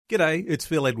G'day, it's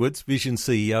Phil Edwards, Vision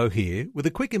CEO here, with a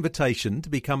quick invitation to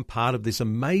become part of this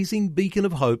amazing beacon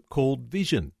of hope called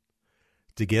Vision.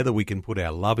 Together we can put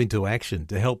our love into action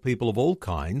to help people of all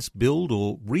kinds build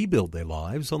or rebuild their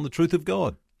lives on the truth of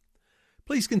God.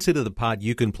 Please consider the part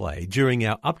you can play during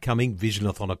our upcoming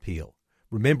Visionathon appeal,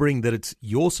 remembering that it's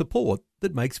your support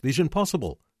that makes Vision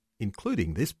possible,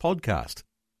 including this podcast.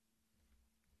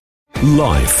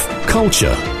 Life,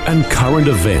 culture and current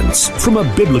events from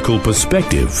a biblical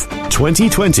perspective.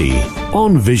 2020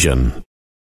 on Vision.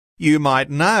 You might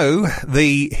know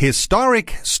the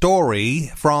historic story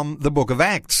from the book of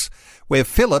Acts, where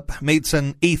Philip meets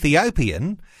an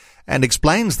Ethiopian and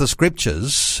explains the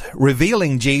scriptures,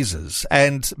 revealing Jesus,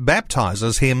 and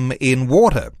baptizes him in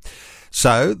water.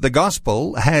 So the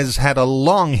gospel has had a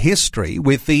long history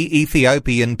with the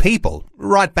Ethiopian people,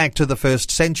 right back to the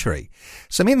 1st century.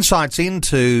 Some insights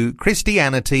into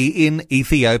Christianity in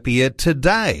Ethiopia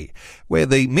today, where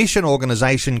the mission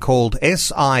organization called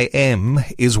SIM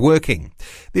is working.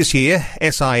 This year,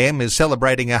 SIM is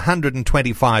celebrating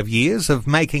 125 years of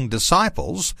making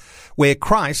disciples where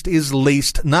Christ is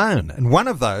least known. And one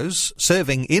of those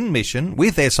serving in mission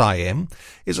with SIM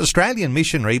is Australian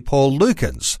missionary Paul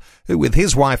Lukens, who with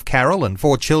his wife Carol and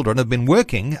 4 children have been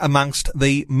working amongst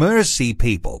the Mercy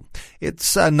people.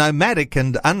 It's a nomadic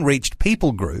and unreached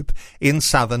people group in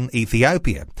southern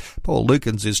Ethiopia. Paul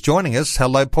Lukens is joining us.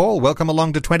 Hello, Paul. Welcome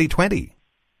along to 2020.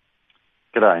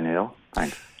 G'day, Neil.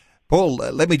 Thanks. Paul,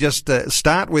 let me just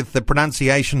start with the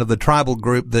pronunciation of the tribal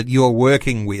group that you're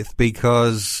working with,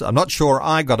 because I'm not sure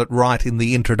I got it right in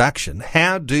the introduction.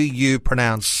 How do you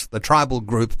pronounce the tribal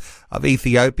group of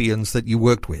Ethiopians that you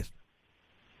worked with?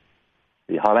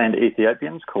 The Highland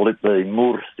Ethiopians call it the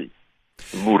Mursi.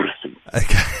 Mursi.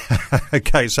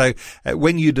 Okay, so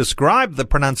when you describe the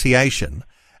pronunciation,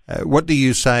 what do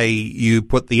you say you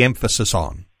put the emphasis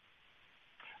on?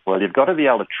 Well, you've got to be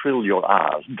able to trill your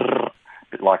R's, a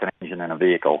bit like an engine in a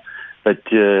vehicle. But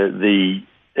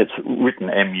it's written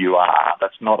M-U-R.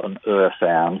 That's not an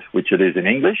sound, which it is in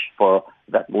English. For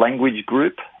that language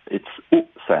group, it's U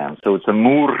sound. So it's a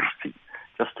Mursi,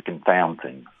 just to confound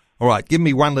things. All right, give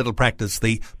me one little practice,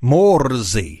 the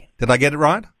Morzi. Did I get it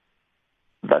right?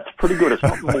 That's pretty good. It's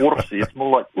not Morsi. It's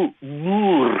more like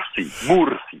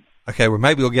Mursi. Okay, well,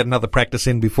 maybe we'll get another practice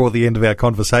in before the end of our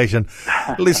conversation.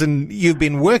 Listen, you've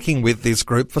been working with this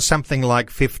group for something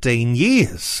like 15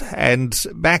 years, and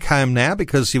back home now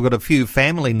because you've got a few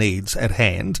family needs at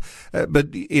hand.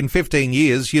 But in 15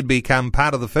 years, you'd become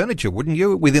part of the furniture, wouldn't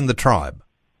you, within the tribe?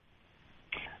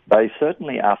 They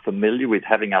certainly are familiar with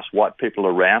having us white people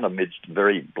around amidst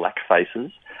very black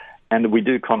faces. And we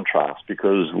do contrast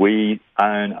because we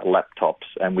own laptops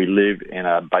and we live in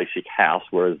a basic house,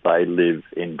 whereas they live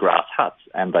in grass huts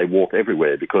and they walk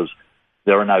everywhere because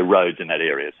there are no roads in that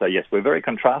area. So, yes, we're very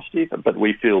contrastive, but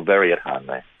we feel very at home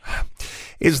there.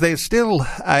 Is there still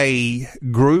a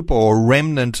group or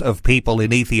remnant of people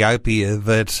in Ethiopia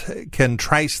that can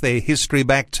trace their history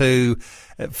back to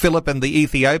Philip and the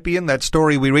Ethiopian, that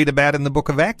story we read about in the book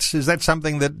of Acts? Is that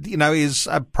something that, is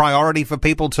a priority for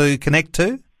people to connect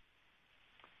to?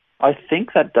 I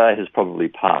think that day has probably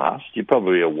passed. You're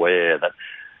probably aware that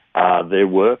there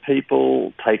were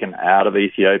people taken out of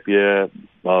Ethiopia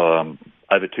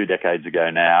over 2 decades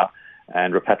ago now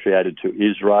and repatriated to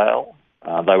Israel.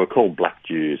 They were called Black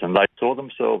Jews, and they saw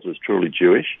themselves as truly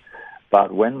Jewish.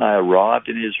 But when they arrived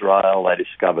in Israel, they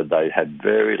discovered they had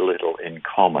very little in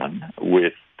common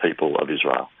with people of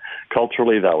Israel.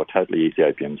 Culturally, they were totally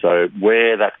Ethiopian. So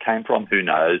where that came from, who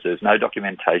knows? There's no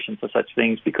documentation for such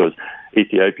things because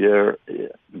Ethiopia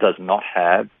does not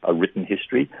have a written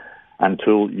history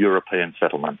until European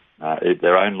settlement.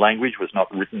 Their own language was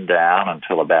not written down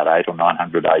until about 800 or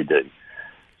 900 AD.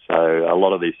 So a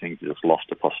lot of these things are just lost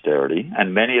to posterity.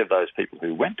 And many of those people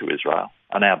who went to Israel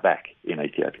are now back in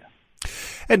Ethiopia.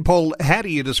 And Paul, how do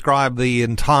you describe the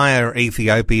entire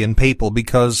Ethiopian people?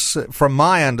 Because from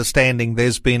my understanding,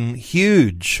 there's been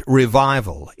huge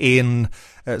revival in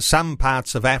some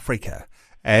parts of Africa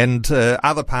and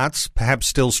other parts perhaps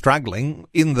still struggling.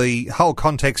 In the whole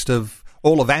context of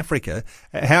all of Africa,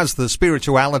 how's the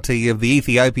spirituality of the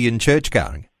Ethiopian church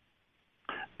going?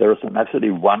 There are some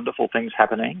absolutely wonderful things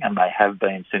happening, and they have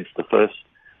been since the first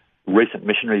recent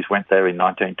missionaries went there in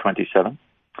 1927.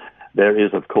 There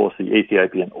is, of course, the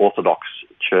Ethiopian Orthodox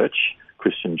Church,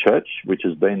 Christian Church, which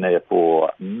has been there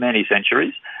for many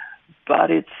centuries, but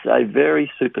it's a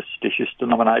very superstitious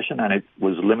denomination, and it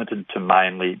was limited to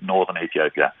mainly northern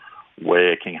Ethiopia,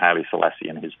 where King Haile Selassie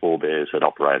and his forebears had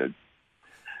operated.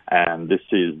 And this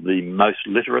is the most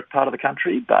literate part of the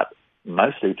country, but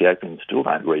most Ethiopians still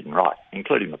don't read and write,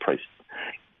 including the priests.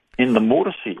 In the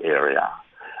Morsi area,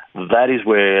 that is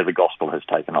where the gospel has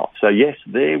taken off. So yes,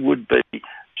 there would be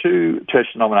 2 church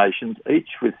denominations, each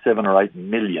with 7 or 8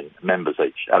 million members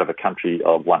each, out of a country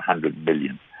of 100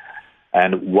 million.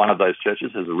 And one of those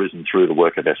churches has arisen through the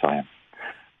work of SIM.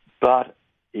 But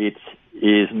it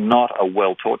is not a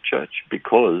well-taught church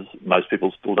because most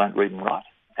people still don't read and write.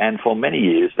 And for many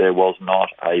years, there was not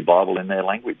a Bible in their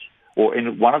language, or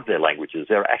in one of their languages.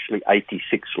 There are actually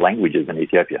 86 languages in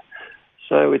Ethiopia.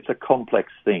 So it's a complex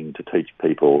thing to teach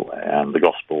people the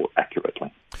gospel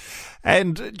accurately.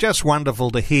 And just wonderful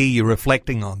to hear you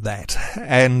reflecting on that.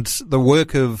 And the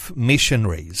work of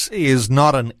missionaries is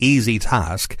not an easy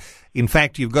task. In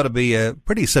fact, you've got to be a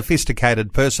pretty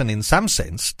sophisticated person in some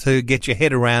sense to get your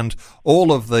head around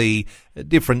all of the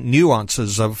different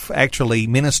nuances of actually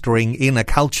ministering in a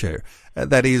culture.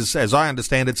 That is, as I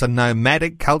understand, it's a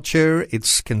nomadic culture.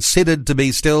 It's considered to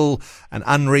be still an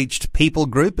unreached people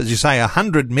group. As you say,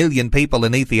 100 million people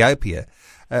in Ethiopia,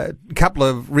 a couple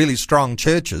of really strong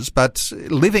churches, but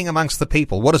living amongst the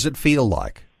people, what does it feel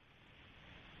like?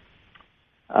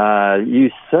 You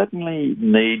certainly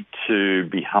need to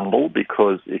be humble,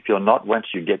 because if you're not, once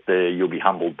you get there, you'll be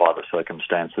humbled by the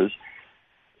circumstances.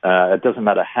 It doesn't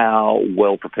matter how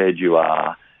well prepared you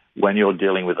are when you're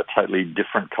dealing with a totally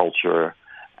different culture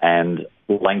and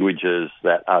languages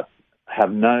that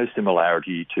have no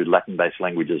similarity to Latin-based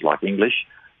languages like English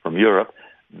from Europe,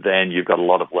 then you've got a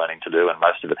lot of learning to do, and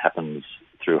most of it happens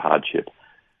through hardship.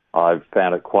 I've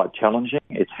found it quite challenging.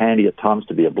 It's handy at times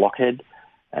to be a blockhead,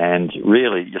 and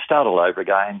really, you start all over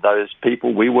again. Those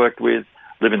people we worked with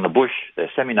live in the bush.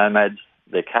 They're semi-nomads.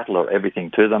 Their cattle are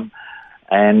everything to them.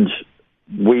 And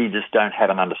we just don't have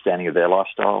an understanding of their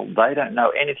lifestyle. They don't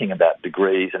know anything about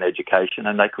degrees and education,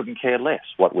 and they couldn't care less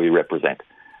what we represent.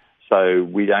 So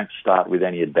we don't start with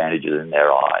any advantages in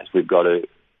their eyes. We've got to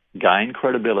gain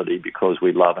credibility because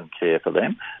we love and care for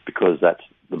them, because that's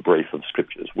the brief of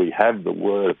Scriptures. We have the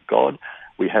Word of God.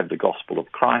 We have the gospel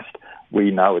of Christ. We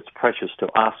know it's precious to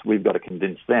us. We've got to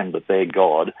convince them that their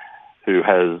God, who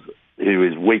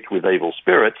is weak with evil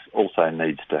spirits, also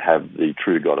needs to have the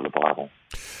true God of the Bible.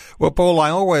 Well, Paul, I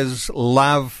always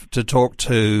love to talk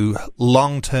to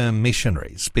long-term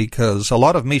missionaries, because a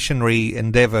lot of missionary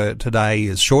endeavour today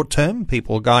is short-term,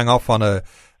 people going off on a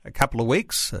couple of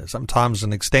weeks, sometimes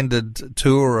an extended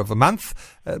tour of a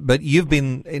month. But you've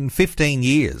been in 15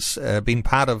 years, been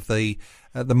part of the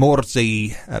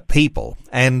Mursi people.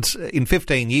 And in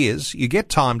 15 years, you get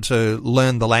time to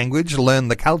learn the language, learn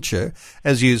the culture.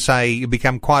 As you say, you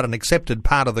become quite an accepted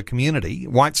part of the community,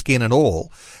 white skin and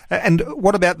all. And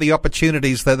what about the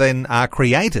opportunities that then are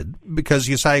created? Because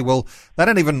you say, well, they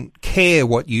don't even care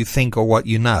what you think or what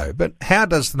you know. But how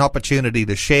does an opportunity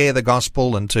to share the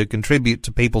gospel and to contribute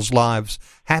to people's lives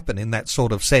happen in that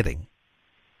sort of setting?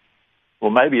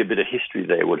 Well, maybe a bit of history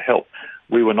there would help.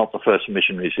 We were not the first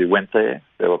missionaries who went there.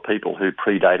 There were people who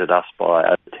predated us by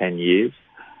over 10 years.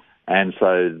 And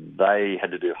so they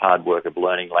had to do hard work of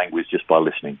learning language just by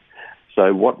listening.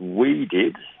 So what we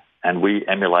did, and we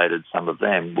emulated some of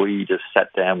them, we just sat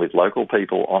down with local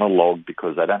people on a log,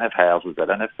 because they don't have houses, they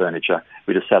don't have furniture.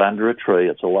 We just sat under a tree.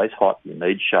 It's always hot. You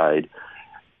need shade.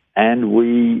 And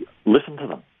we listened to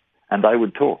them, and they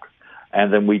would talk.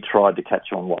 And then we tried to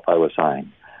catch on what they were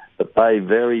saying. But they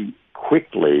very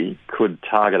quickly could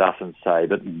target us and say,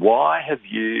 but why have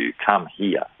you come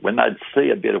here? When they'd see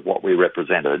a bit of what we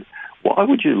represented, why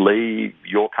would you leave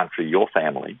your country, your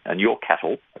family, and your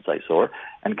cattle, as they saw it,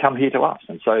 and come here to us?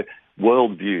 And so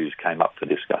worldviews came up for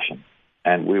discussion.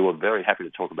 And we were very happy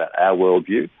to talk about our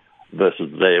worldview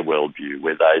versus their worldview,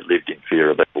 where they lived in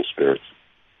fear of evil spirits.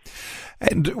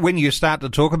 And when you start to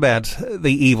talk about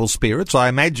the evil spirits, I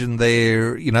imagine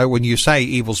there, when you say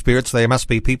evil spirits, there must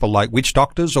be people like witch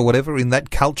doctors or whatever in that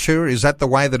culture. Is that the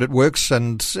way that it works?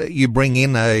 And you bring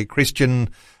in a Christian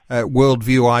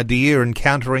worldview idea and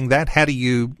countering that? How do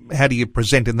you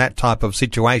present in that type of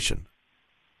situation?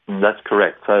 That's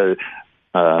correct. So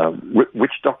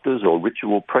witch doctors or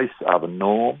ritual priests are the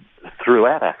norm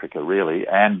throughout Africa, really,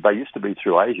 and they used to be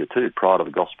through Asia too, prior to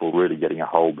the gospel really getting a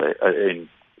hold there, in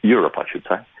Europe, I should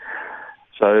say.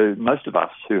 So most of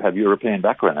us who have European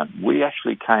background, we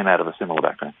actually came out of a similar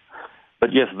background.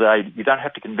 But yes, you don't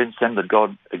have to convince them that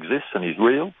God exists and is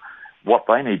real. What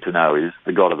they need to know is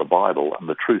the God of the Bible and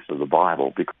the truth of the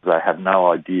Bible, because they have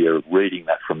no idea of reading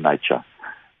that from nature.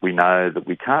 We know that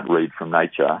we can't read from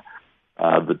nature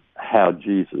how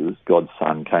Jesus, God's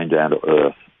Son, came down to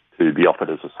earth to be offered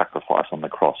as a sacrifice on the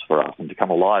cross for us and to come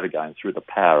alive again through the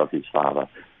power of his Father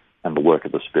and the work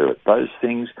of the Spirit. Those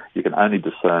things you can only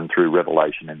discern through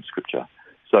revelation in Scripture.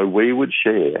 So we would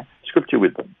share Scripture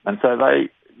with them. And so they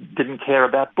didn't care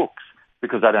about books.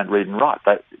 because they don't read and write.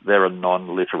 They're a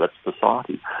non-literate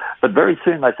society. But very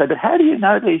soon they say, but how do you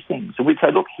know these things? And we'd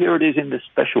say, look, here it is in this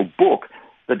special book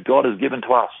that God has given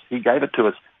to us. He gave it to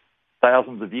us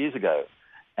thousands of years ago,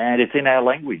 and it's in our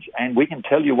language, and we can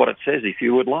tell you what it says if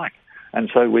you would like. And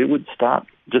so we would start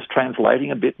just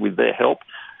translating a bit with their help,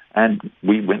 and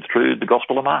we went through the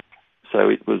Gospel of Mark. So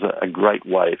it was a great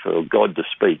way for God to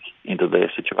speak into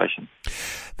their situation.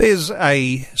 There's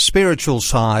a spiritual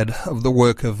side of the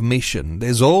work of mission.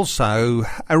 There's also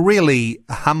a really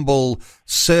humble,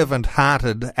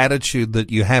 servant-hearted attitude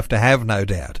that you have to have, no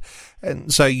doubt.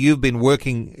 And so you've been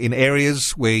working in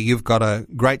areas where you've got a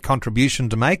great contribution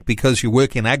to make because you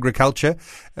work in agriculture.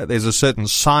 There's a certain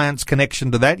science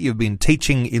connection to that. You've been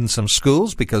teaching in some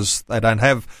schools because they don't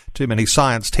have too many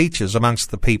science teachers amongst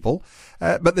the people.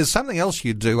 But there's something else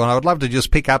you do, and I would love to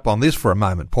just pick up on this for a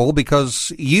moment, Paul,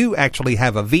 because you actually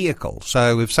have a vehicle.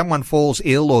 So if someone falls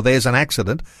ill or there's an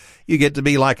accident, you get to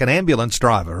be like an ambulance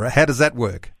driver. How does that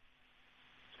work?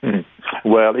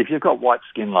 Well, if you've got white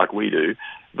skin like we do,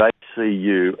 they see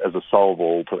you as a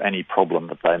solve-all to any problem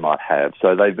that they might have.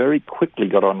 So they very quickly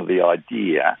got onto the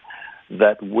idea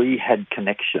that we had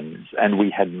connections and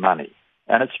we had money.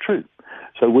 And it's true.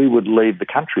 So we would leave the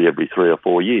country every 3 or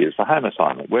 4 years, a home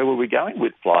assignment. Where were we going?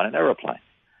 We'd fly in an aeroplane.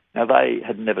 Now, they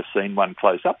had never seen one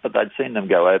close up, but they'd seen them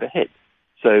go overhead.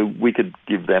 So we could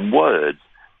give them words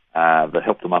that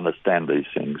helped them understand these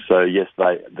things. So, yes,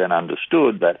 they then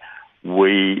understood that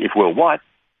if we're white,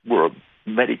 we're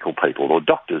medical people or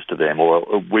doctors to them,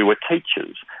 or we were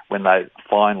teachers when they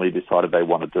finally decided they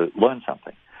wanted to learn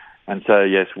something. And so,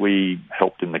 yes, we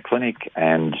helped in the clinic,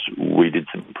 and we did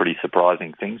some pretty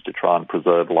surprising things to try and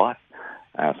preserve life.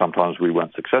 Sometimes we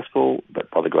weren't successful, but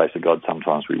by the grace of God,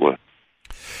 sometimes we were.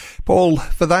 Paul,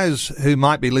 for those who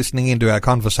might be listening into our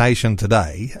conversation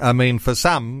today, I mean, for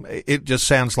some, it just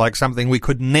sounds like something we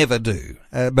could never do.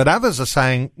 But others are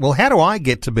saying, well, how do I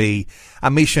get to be a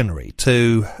missionary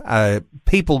to a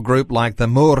people group like the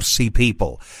Mursi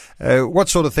people? What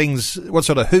sort of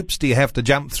hoops do you have to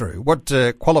jump through? What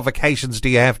qualifications do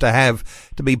you have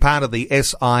to be part of the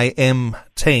SIM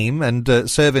team and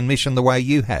serve in mission the way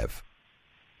you have?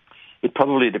 It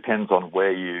probably depends on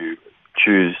where you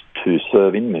choose to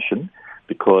serve in mission,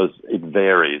 because it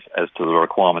varies as to the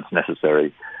requirements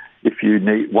necessary. If you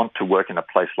want to work in a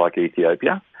place like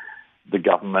Ethiopia, the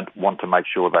government want to make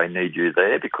sure they need you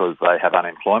there because they have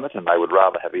unemployment and they would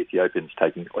rather have Ethiopians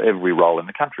taking every role in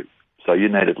the country. So you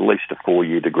need at least a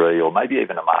 4-year degree or maybe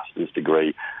even a master's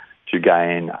degree to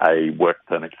gain a work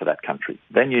permit for that country.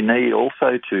 Then you need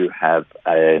also to have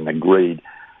an agreed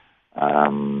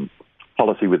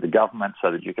policy with the government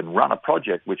so that you can run a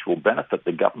project which will benefit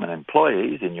the government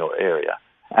employees in your area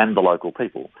and the local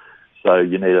people. So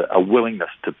you need a willingness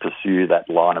to pursue that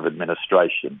line of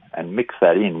administration and mix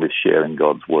that in with sharing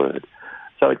God's word.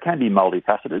 So it can be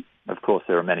multifaceted. Of course,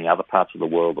 there are many other parts of the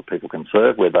world that people can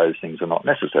serve where those things are not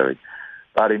necessary.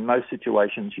 But in most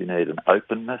situations, you need an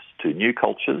openness to new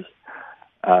cultures,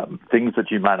 things that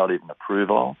you may not even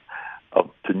approve of,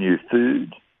 to new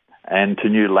food, and to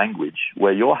new language,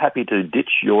 where you're happy to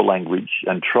ditch your language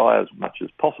and try as much as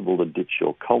possible to ditch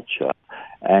your culture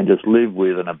and just live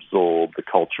with and absorb the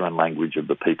culture and language of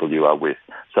the people you are with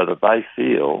so that they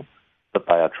feel that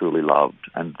they are truly loved.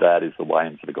 And that is the way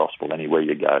into the gospel anywhere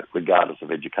you go, regardless of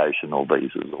education or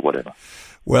visas or whatever.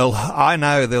 Well, I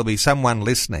know there'll be someone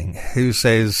listening who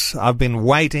says, I've been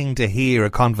waiting to hear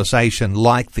a conversation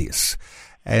like this,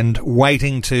 and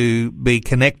waiting to be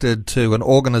connected to an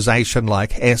organisation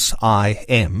like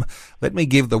SIM. Let me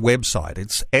give the website.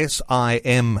 It's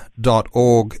sim.org.au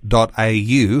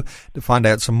to find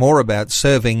out some more about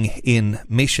serving in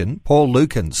mission. Paul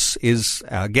Lukens is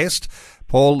our guest.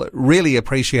 Paul, really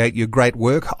appreciate your great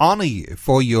work. Honour you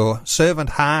for your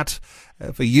servant heart,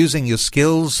 for using your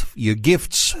skills, your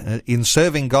gifts in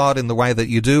serving God in the way that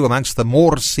you do amongst the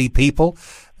Mursi people,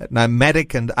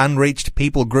 nomadic and unreached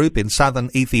people group in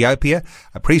southern Ethiopia.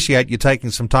 Appreciate you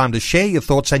taking some time to share your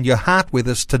thoughts and your heart with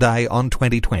us today on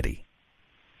 2020.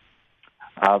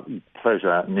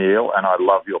 Pleasure, Neil, and I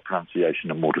love your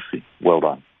pronunciation of Mursi. Well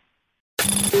done.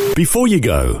 Before you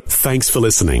go, thanks for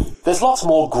listening. There's lots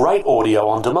more great audio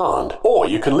on demand, or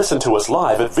you can listen to us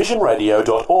live at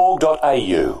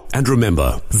visionradio.org.au. And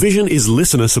remember, Vision is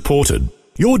listener supported.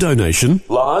 Your donation,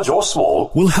 large or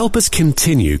small, will help us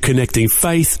continue connecting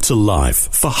faith to life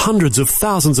for hundreds of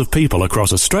thousands of people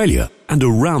across Australia and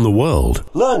around the world.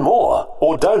 Learn more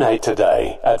or donate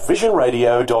today at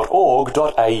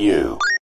visionradio.org.au.